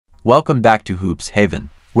Welcome back to Hoops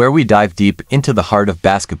Haven, where we dive deep into the heart of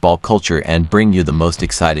basketball culture and bring you the most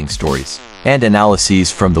exciting stories and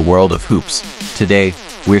analyses from the world of hoops. Today,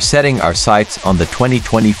 we're setting our sights on the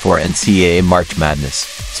 2024 NCAA March Madness,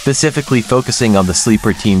 specifically focusing on the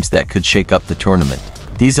sleeper teams that could shake up the tournament.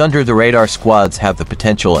 These under-the-radar squads have the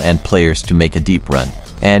potential and players to make a deep run,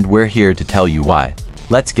 and we're here to tell you why.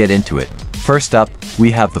 Let's get into it. First up,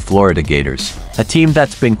 we have the Florida Gators, a team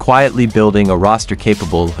that's been quietly building a roster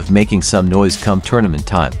capable of making some noise come tournament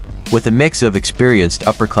time. With a mix of experienced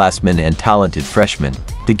upperclassmen and talented freshmen,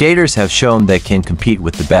 the Gators have shown they can compete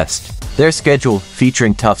with the best. Their schedule,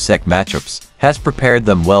 featuring tough SEC matchups, has prepared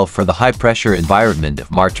them well for the high-pressure environment of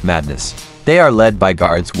March Madness. They are led by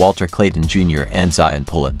guards Walter Clayton Jr. and Zion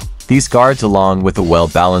Pullen. These guards, along with a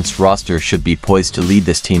well-balanced roster, should be poised to lead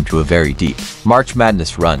this team to a very deep March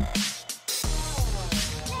Madness run.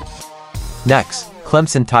 Next,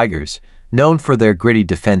 Clemson Tigers, known for their gritty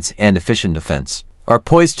defense and efficient offense, are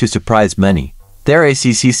poised to surprise many. Their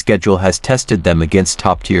ACC schedule has tested them against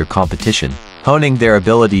top-tier competition, honing their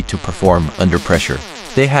ability to perform under pressure.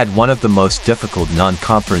 They had one of the most difficult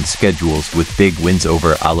non-conference schedules with big wins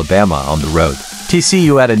over Alabama on the road,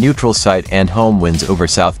 TCU at a neutral site, and home wins over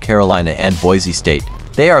South Carolina and Boise State.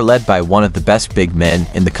 They are led by one of the best big men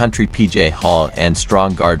in the country, PJ Hall, and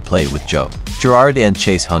strong guard play with Joe Girard and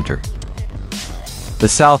Chase Hunter. The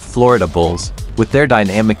South Florida Bulls, with their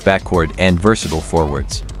dynamic backcourt and versatile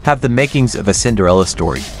forwards, have the makings of a Cinderella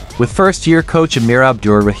story. With first-year coach Amir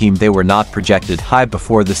Abdur-Rahim, they were not projected high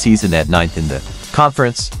before the season at 9th in the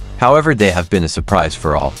conference. However, they have been a surprise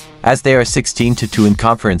for all, as they are 16-2 in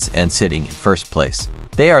conference and sitting in first place.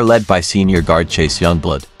 They are led by senior guard Chase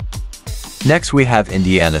Youngblood. Next, we have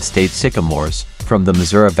Indiana State Sycamores from the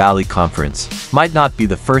Missouri Valley Conference. Might not be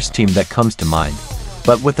the first team that comes to mind,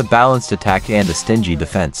 but with a balanced attack and a stingy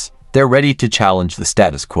defense, they're ready to challenge the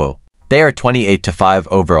status quo. They are 28-5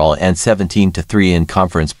 overall and 17-3 in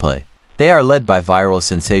conference play. They are led by viral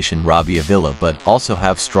sensation Robbie Avila, but also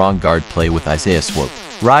have strong guard play with Isaiah Swope,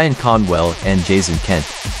 Ryan Conwell, and Jason Kent.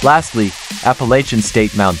 Lastly, Appalachian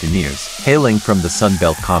State Mountaineers, hailing from the Sun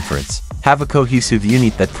Belt Conference, have a cohesive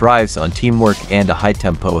unit that thrives on teamwork and a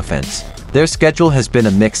high-tempo offense. Their schedule has been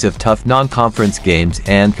a mix of tough non-conference games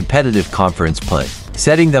and competitive conference play,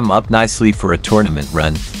 setting them up nicely for a tournament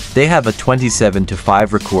run. They have a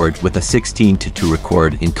 27-5 record with a 16-2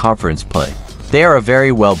 record in conference play. They are a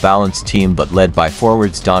very well-balanced team, but led by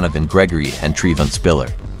forwards Donovan Gregory and Trevon Spiller.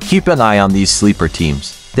 Keep an eye on these sleeper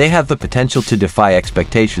teams. They have the potential to defy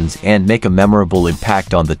expectations and make a memorable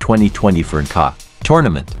impact on the 2024 NCAA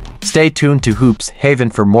tournament. Stay tuned to Hoops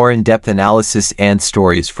Haven for more in-depth analysis and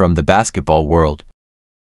stories from the basketball world.